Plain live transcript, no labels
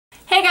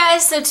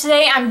guys, so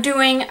today I'm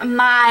doing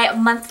my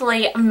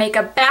monthly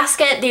makeup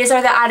basket. These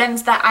are the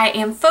items that I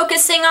am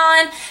focusing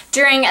on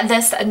during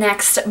this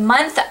next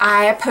month.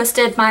 I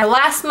posted my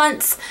last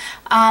month,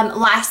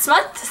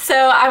 so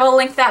I will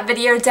link that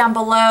video down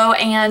below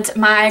and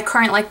my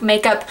current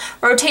makeup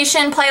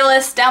rotation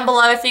playlist down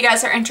below if you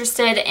guys are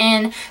interested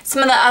in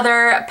some of the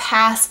other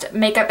past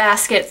makeup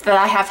baskets that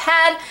I have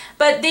had.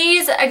 But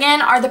these, again,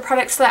 are the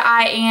products that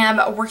I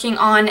am working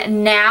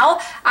on now.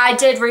 I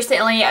did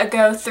recently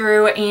go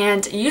through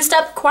and used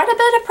up quite a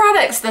bit of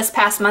products this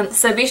past month,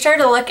 so be sure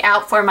to look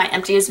out for my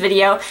empties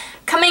video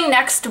coming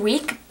next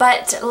week.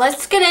 But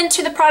let's get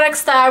into the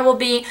products that I will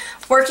be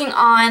working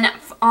on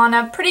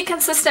a pretty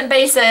consistent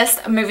basis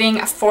moving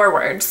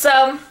forward.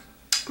 So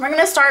we're going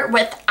to start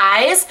with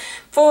eyes.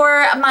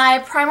 For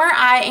my primer,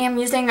 I am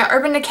using the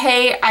Urban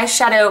Decay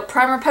Eyeshadow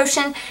Primer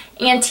Potion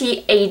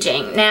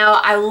Anti-Aging.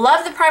 Now, I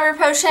love the Primer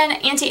Potion.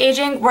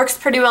 Anti-Aging works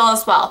pretty well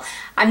as well.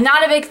 I'm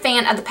not a big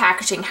fan of the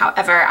packaging,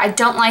 however. I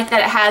don't like that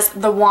it has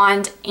the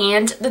wand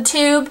and the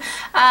tube.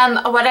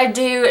 What I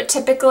do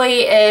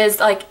typically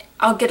is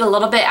I'll get a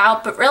little bit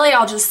out, but really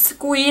I'll just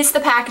squeeze the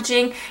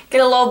packaging,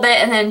 get a little bit,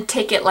 and then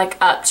take it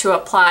up to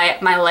apply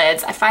my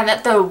lids. I find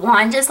that the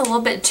wand is a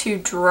little bit too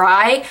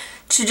dry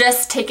to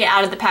just take it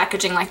out of the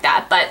packaging like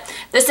that. But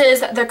this is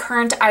the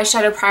current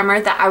eyeshadow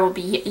primer that I will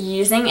be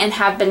using and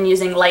have been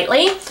using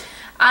lately.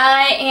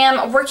 I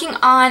am working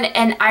on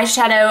an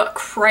eyeshadow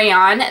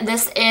crayon.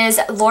 This is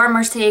Laura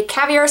Mercier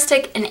Caviar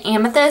Stick in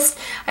Amethyst.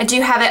 I do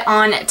have it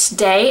on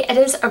today. It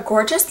is a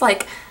gorgeous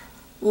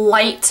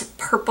light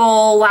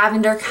purple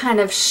lavender kind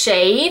of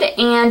shade,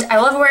 and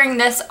I love wearing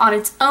this on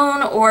its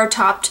own or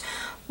topped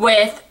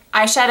with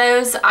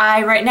eyeshadows.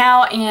 I right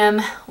now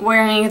am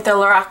wearing the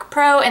Lorac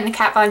Pro and the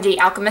Kat Von D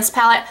Alchemist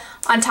palette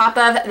on top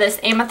of this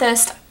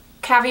Amethyst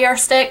Caviar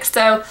Stick.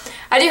 So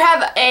I do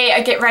have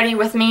a get ready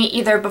with me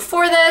either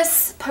before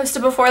this,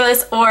 posted before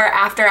this, or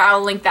after.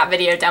 I'll link that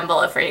video down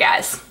below for you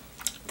guys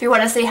if you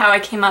want to see how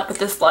I came up with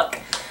this look.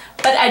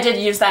 But I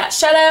did use that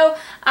shadow.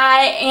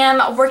 I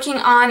am working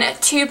on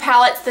two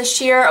palettes this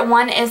year.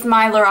 One is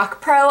my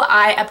Lorac Pro.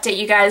 I update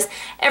you guys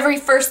every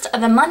first of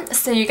the month,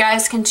 so you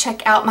guys can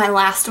check out my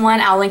last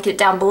one. I'll link it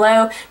down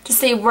below to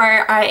see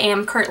where I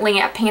am currently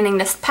at panning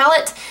this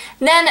palette.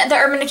 Then the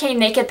Urban Decay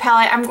Naked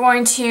palette, I'm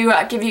going to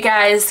give you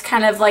guys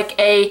kind of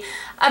a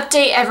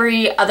update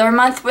every other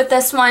month with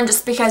this one,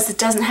 just because it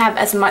doesn't have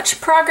as much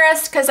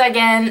progress, because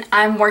again,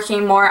 I'm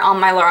working more on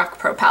my Lorac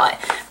Pro palette.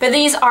 But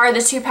these are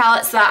the two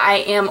palettes that I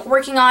am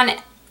working on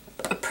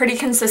a pretty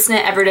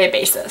consistent everyday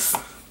basis.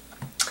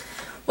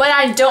 What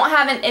I don't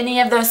have in any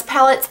of those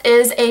palettes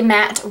is a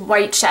matte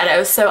white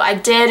shadow, so I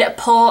did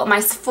pull my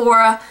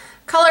Sephora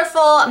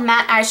Colorful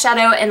Matte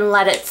Eyeshadow and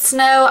Let It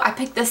Snow. I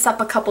picked this up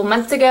a couple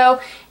months ago,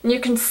 and you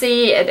can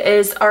see it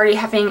is already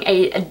having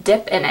a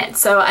dip in it.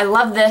 So I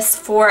love this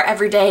for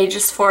everyday,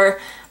 just for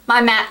my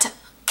matte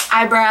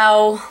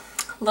eyebrow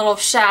little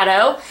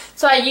shadow.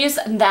 So I use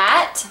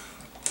that.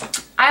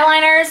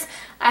 Eyeliners,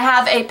 I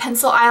have a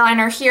pencil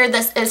eyeliner here.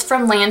 This is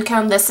from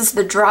Lancome. This is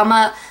the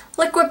Drama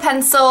Liquid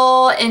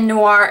Pencil in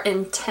Noir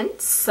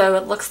Intense. So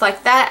it looks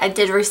like that. I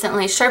did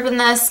recently sharpen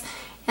this.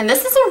 And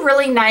this is a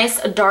really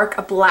nice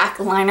dark black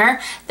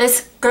liner.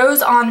 This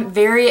goes on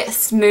very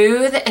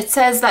smooth. It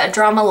says that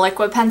Drama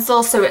Liquid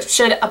Pencil, so it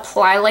should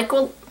apply like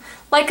a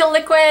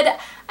liquid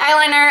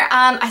eyeliner.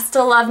 I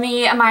still love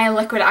me my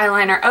liquid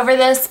eyeliner over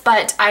this,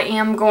 but I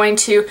am going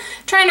to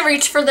try and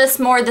reach for this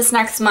more this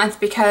next month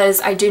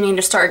because I do need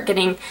to start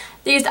getting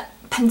these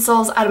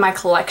pencils out of my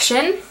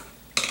collection.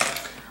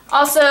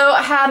 Also,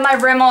 I have my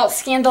Rimmel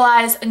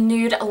Scandalized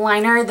Nude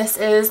Liner. This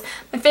is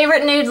my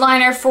favorite nude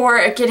liner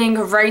for getting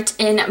right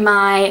in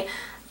my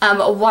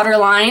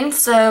waterline.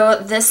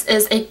 So this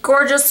is a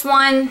gorgeous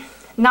one.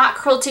 Not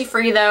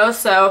cruelty-free though,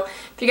 so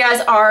if you guys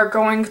are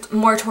going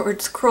more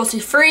towards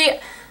cruelty-free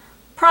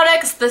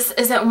products, this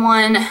isn't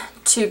one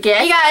to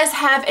get. If you guys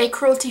have a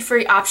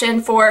cruelty-free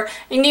option for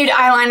a nude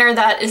eyeliner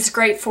that is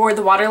great for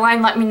the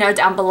waterline, let me know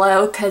down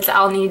below, because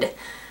I'll need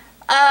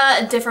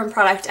a different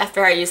product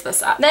after I use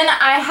this up. Then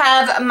I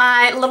have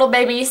my little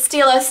baby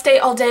Stila Stay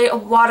All Day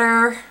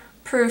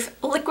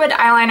Waterproof Liquid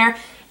Eyeliner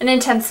in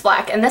Intense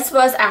Black, and this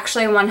was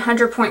actually a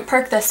 100 point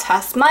perk this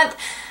past month.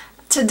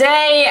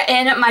 Today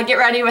in my Get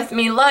Ready With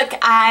Me look,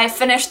 I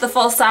finished the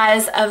full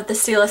size of the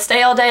Stila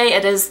Stay All Day.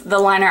 It is the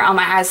liner on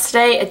my eyes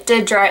today. It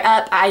did dry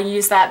up. I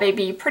use that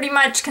baby pretty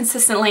much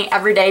consistently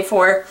every day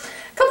for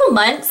couple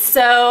months,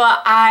 so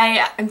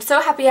I am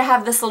so happy I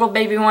have this little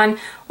baby one,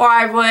 or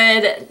I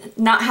would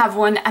not have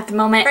one at the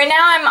moment. Right now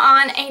I'm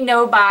on a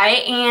no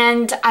buy,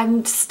 and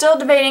I'm still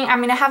debating. I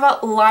mean, I have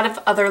a lot of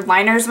other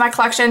liners in my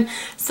collection,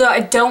 so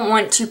I don't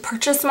want to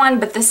purchase one,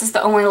 but this is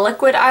the only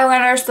liquid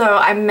eyeliner, so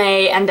I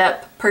may end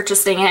up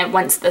purchasing it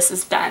once this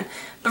is done.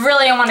 But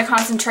really I want to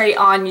concentrate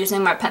on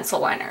using my pencil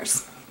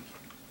liners.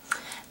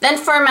 Then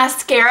for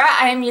mascara,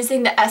 I am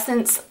using the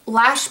Essence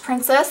Lash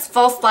Princess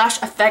Full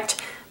Splash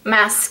Effect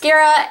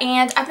mascara,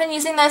 and I've been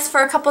using this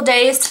for a couple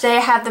days. Today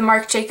I have the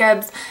Marc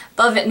Jacobs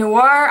Velvet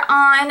Noir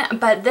on,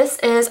 but this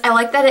is, I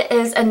like that it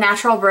is a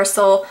natural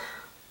bristle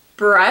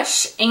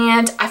brush,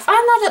 and I find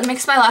that it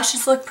makes my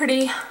lashes look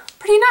pretty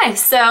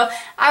nice. So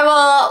I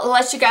will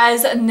let you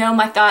guys know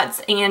my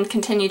thoughts and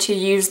continue to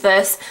use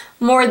this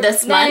more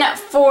this month. Then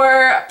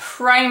for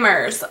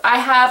primers, I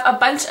have a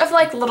bunch of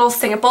like little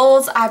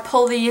samples. I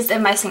pull these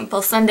in my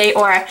sample Sunday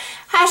or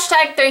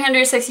hashtag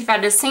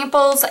 365 days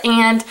samples,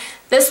 and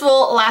this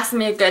will last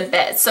me a good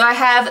bit. So I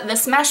have the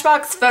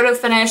Smashbox Photo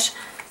Finish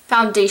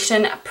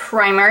Foundation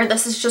Primer.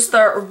 This is just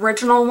the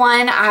original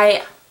one.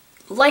 I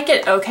like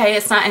it okay.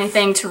 It's not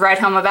anything to write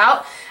home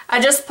about. I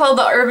just pulled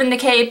the Urban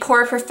Decay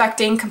Pore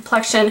Perfecting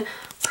Complexion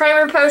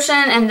Primer Potion,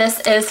 and this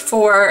is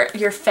for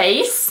your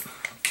face.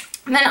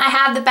 And then I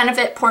have the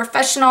Benefit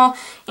Porefessional,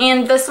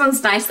 and this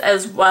one's nice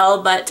as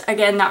well, but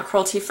again, not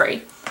cruelty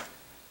free.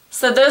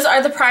 So those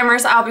are the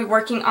primers I'll be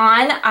working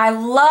on. I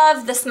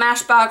love the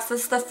Smashbox.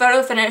 This is the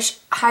Photo Finish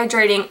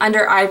Hydrating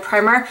Under Eye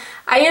Primer.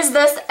 I use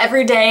this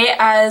every day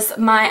as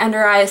my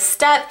under eye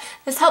step.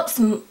 This helps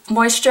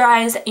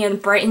moisturize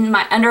and brighten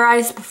my under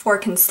eyes before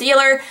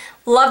concealer.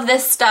 Love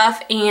this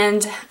stuff,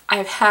 and I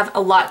have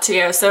a lot to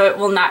go, so it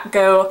will not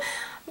go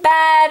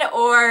bad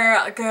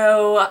or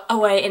go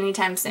away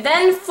anytime soon.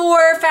 Then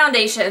for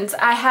foundations,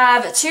 I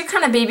have two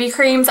kind of BB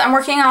creams I'm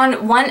working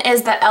on. One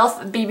is the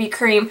e.l.f. BB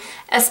Cream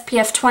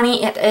SPF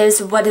 20. It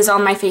is what is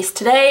on my face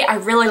today. I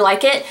really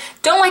like it.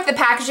 Don't like the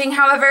packaging,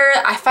 however.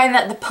 I find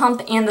that the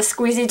pump and the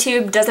squeezy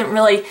tube doesn't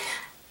really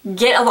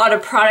get a lot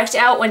of product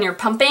out when you're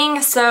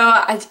pumping, so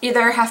I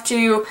either have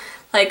to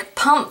like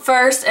pump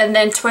first and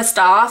then twist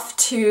off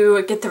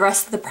to get the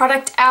rest of the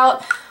product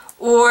out,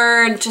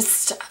 or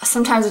just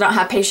sometimes I don't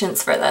have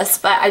patience for this.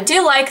 But I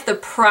do like the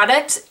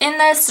product in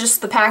this,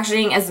 just the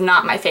packaging is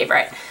not my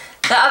favorite.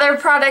 The other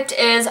product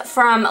is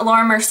from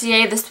Laura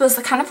Mercier. This was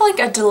kind of like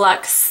a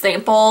deluxe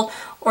sample,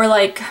 or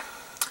like,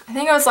 I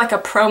think it was like a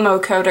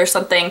promo code or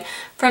something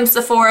from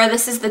Sephora.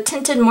 This is the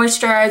Tinted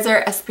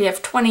Moisturizer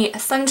SPF 20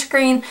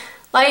 Sunscreen,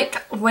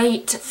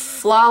 lightweight,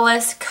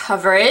 flawless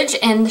coverage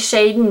in the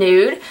shade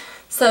Nude.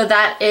 So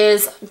that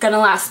is gonna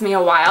last me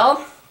a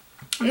while.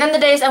 And then the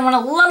days I want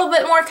a little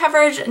bit more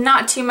coverage,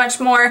 not too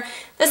much more,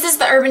 this is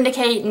the Urban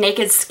Decay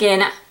Naked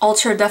Skin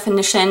Ultra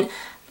Definition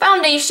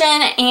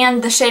Foundation,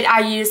 and the shade I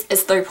use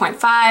is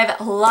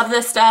 3.5. Love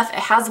this stuff. It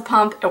has a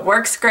pump. It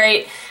works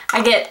great.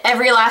 I get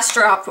every last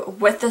drop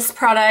with this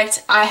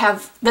product.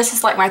 This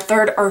is like my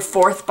third or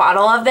fourth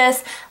bottle of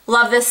this.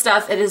 Love this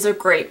stuff. It is a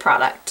great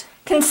product.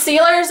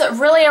 Concealers,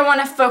 really I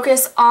want to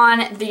focus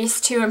on these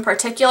two in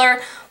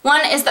particular.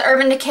 One is the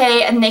Urban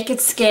Decay Naked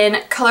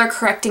Skin Color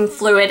Correcting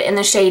Fluid in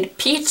the shade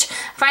Peach.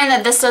 I find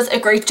that this does a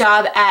great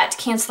job at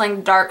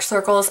canceling dark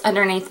circles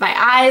underneath my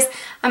eyes.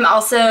 I'm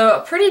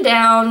also pretty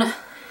down,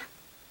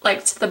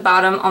 like to the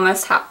bottom,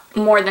 almost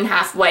more than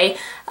halfway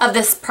of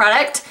this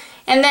product.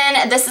 And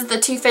then this is the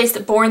Too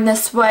Faced Born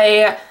This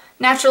Way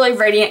Naturally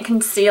Radiant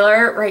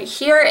Concealer right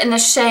here, and the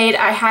shade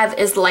I have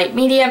is light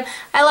medium.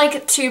 I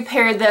like to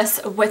pair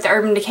this with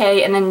Urban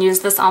Decay and then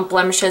use this on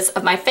blemishes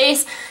of my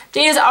face.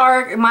 These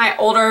are my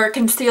older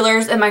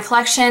concealers in my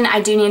collection. I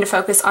do need to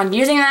focus on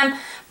using them,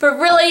 but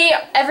really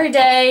every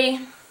day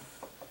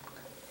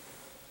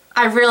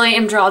I really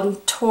am drawn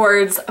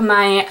towards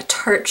my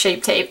Tarte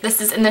Shape Tape.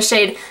 This is in the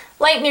shade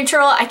Light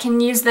Neutral. I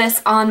can use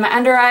this on my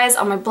under eyes,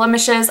 on my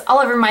blemishes, all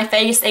over my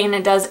face, and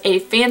it does a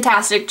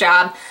fantastic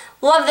job.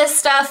 Love this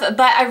stuff, but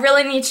I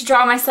really need to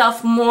draw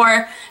myself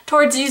more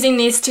towards using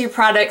these two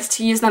products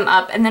to use them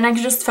up, and then I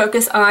can just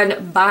focus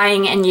on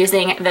buying and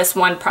using this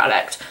one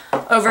product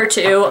over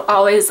two.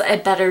 Always a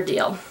better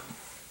deal.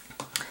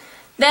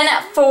 Then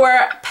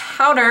for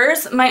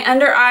powders, my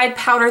under eye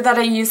powder that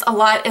I use a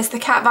lot is the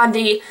Kat Von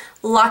D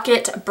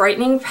Lock-It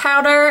Brightening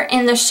Powder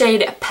in the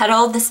shade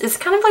Petal. This is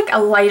kind of like a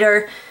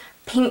lighter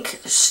pink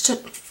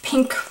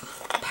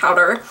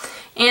powder.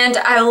 And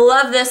I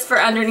love this for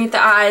underneath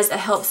the eyes. It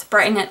helps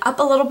brighten it up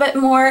a little bit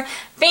more.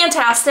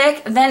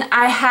 Fantastic. Then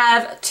I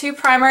have two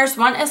primers.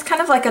 One is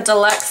kind of like a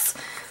deluxe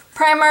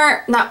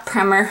powder.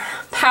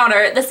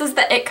 This is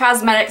the IT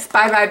Cosmetics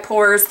Bye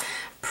Pores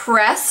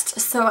Pressed.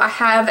 So I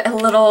have a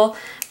little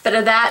bit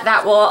of that.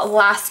 That will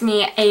last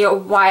me a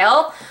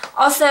while.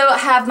 Also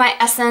have my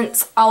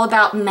Essence All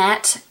About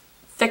Matte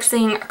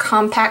Fixing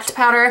Compact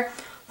Powder.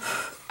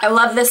 I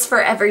love this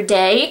for every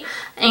day,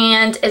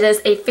 and it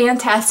is a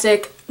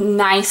fantastic,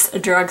 nice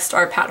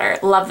drugstore powder.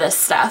 Love this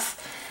stuff.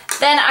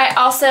 Then I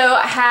also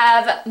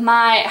have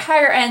my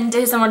higher end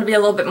days I want to be a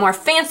little bit more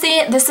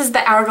fancy. This is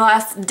the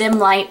Hourglass Dim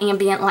Light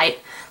Ambient Light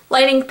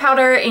Lighting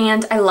Powder,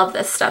 and I love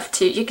this stuff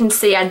too. You can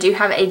see I do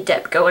have a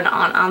dip going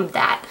on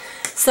that.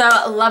 So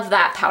love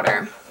that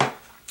powder.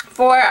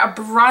 For a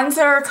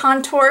bronzer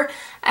contour,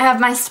 I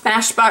have my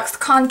Smashbox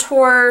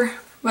Contour,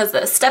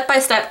 Step by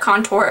Step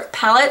Contour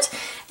Palette.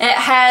 It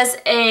has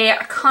a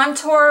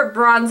contour,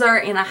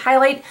 bronzer, and a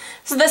highlight.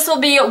 So this will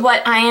be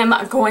what I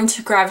am going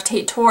to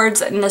gravitate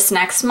towards in this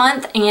next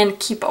month and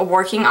keep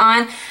working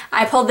on.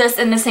 I pulled this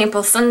in the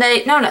Sample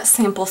Sunday, no, not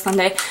Sample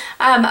Sunday,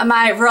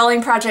 my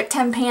Rolling Project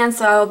 10 pan,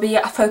 so I'll be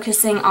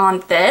focusing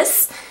on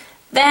this.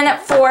 Then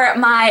for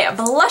my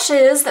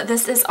blushes,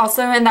 this is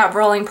also in that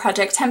Rolling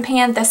Project 10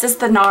 pan. This is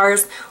the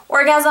NARS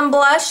Orgasm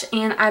Blush,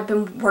 and I've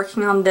been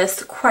working on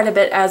this quite a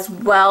bit as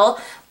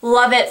well.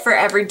 Love it for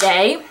every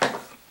day.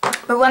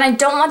 But when I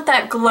don't want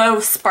that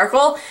glow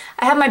sparkle,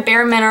 I have my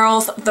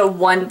Bareminerals The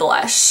One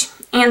Blush.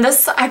 And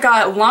this I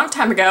got a long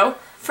time ago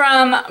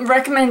from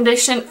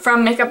recommendation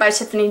from Makeup by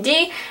Tiffany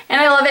D, and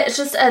I love it. It's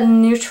just a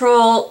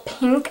neutral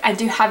pink. I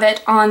do have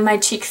it on my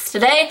cheeks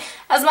today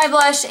as my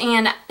blush,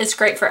 and it's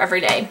great for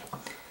every day.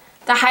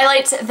 The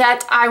highlight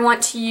that I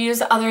want to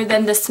use other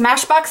than the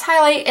Smashbox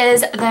highlight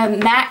is the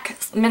MAC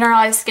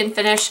Mineralized Skin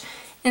Finish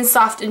in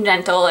Soft and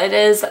Gentle. It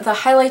is the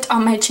highlight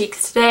on my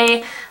cheeks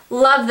today.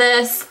 Love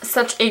this.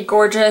 Such a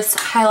gorgeous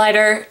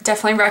highlighter.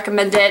 Definitely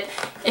recommend it.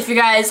 If you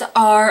guys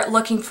are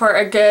looking for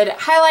a good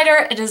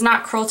highlighter, it is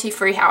not cruelty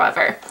free,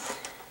 however.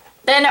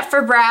 Then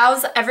for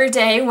brows, every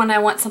day when I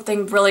want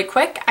something really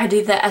quick, I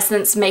do the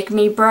Essence Make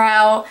Me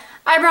Brow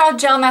Eyebrow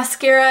Gel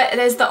Mascara. It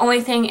is the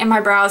only thing in my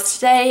brows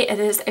today. It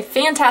is a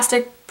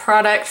fantastic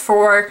product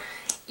for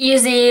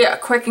easy,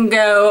 quick and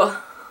go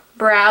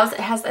brows. It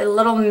has a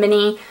little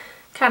mini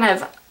kind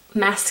of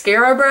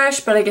mascara brush,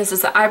 but I guess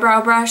it's an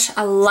eyebrow brush.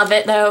 I love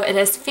it though. It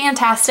is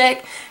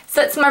fantastic.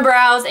 Sets my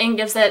brows and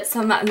gives it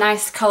some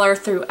nice color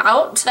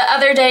throughout. The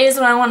other days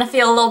when I want to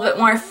feel a little bit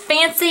more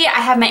fancy, I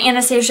have my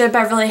Anastasia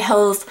Beverly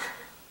Hills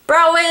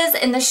Brow Wiz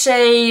in the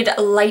shade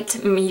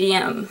light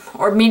medium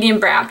or medium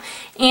brown.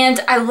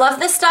 And I love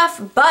this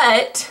stuff,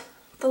 but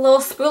the little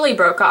spoolie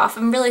broke off.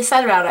 I'm really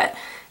sad about it.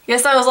 I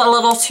guess I was a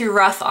little too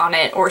rough on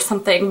it or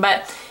something,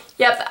 but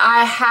yep,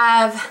 I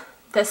have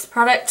this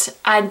product.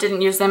 I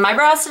didn't use it in my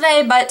brows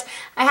today, but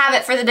I have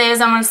it for the days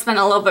I want to spend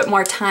a little bit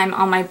more time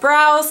on my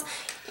brows.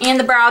 And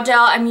the brow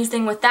gel I'm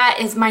using with that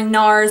is my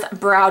NARS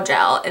Brow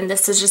Gel, and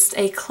this is just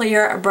a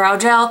clear brow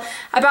gel.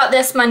 I bought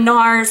this, my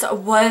NARS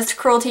was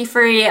cruelty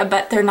free,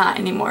 but they're not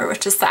anymore,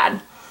 which is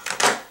sad.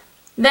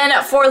 Then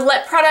for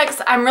lip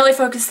products, I'm really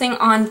focusing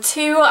on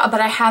two,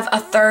 but I have a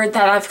third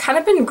that I've kind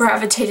of been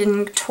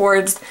gravitating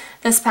towards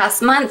this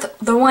past month.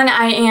 The one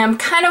I am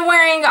kind of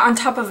wearing on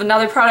top of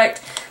another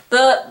product.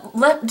 The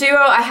lip duo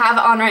I have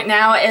on right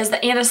now is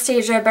the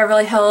Anastasia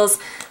Beverly Hills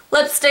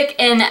lipstick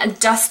in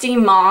Dusty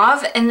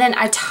Mauve, and then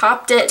I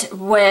topped it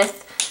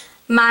with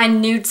my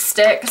Nude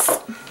Sticks,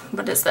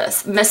 what is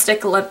this,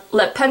 Mystic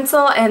lip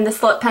pencil, and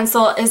this lip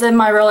pencil is in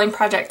my Rolling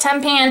Project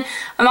 10 pan.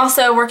 I'm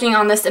also working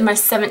on this in my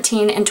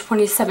 17 and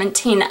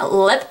 2017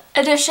 lip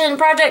edition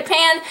project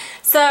pan,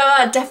 so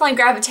definitely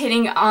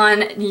gravitating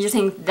on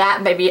using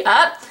that baby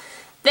up.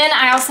 Then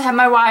I also have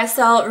my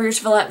YSL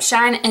Rouge Volupte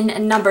Shine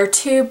in number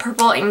 2,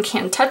 Purple and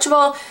Can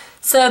Touchable.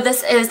 So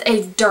this is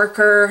a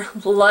darker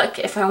look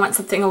if I want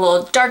something a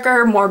little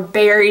darker, more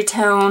berry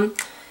tone.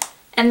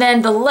 And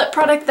then the lip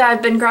product that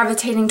I've been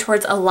gravitating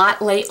towards a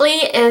lot lately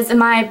is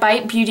my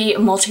Bite Beauty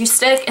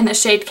Multi-Stick in the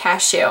shade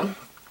Cashew.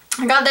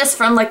 I got this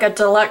from like a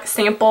deluxe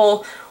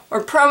sample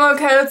or promo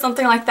code,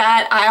 something like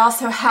that. I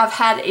also have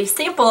had a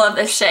sample of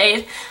this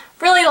shade.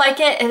 Really like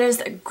it. It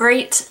is a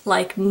great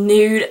like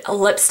nude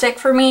lipstick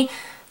for me.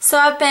 So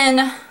I've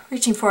been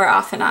reaching for it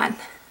off and on.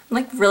 I'm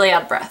like really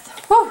out of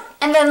breath. Whew.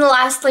 And then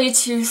lastly,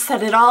 to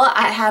set it all,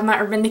 I have my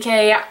Urban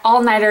Decay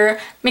All Nighter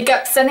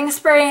Makeup Setting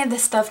Spray.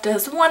 This stuff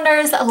does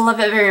wonders. I love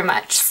it very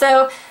much.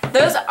 So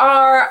those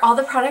are all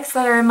the products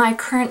that are in my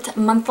current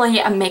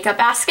monthly makeup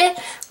basket.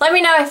 Let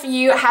me know if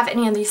you have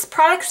any of these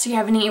products. Do you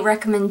have any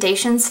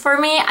recommendations for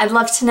me? I'd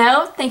love to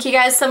know. Thank you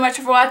guys so much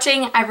for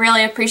watching. I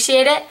really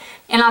appreciate it.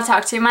 And I'll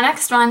talk to you in my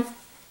next one.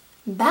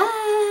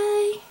 Bye!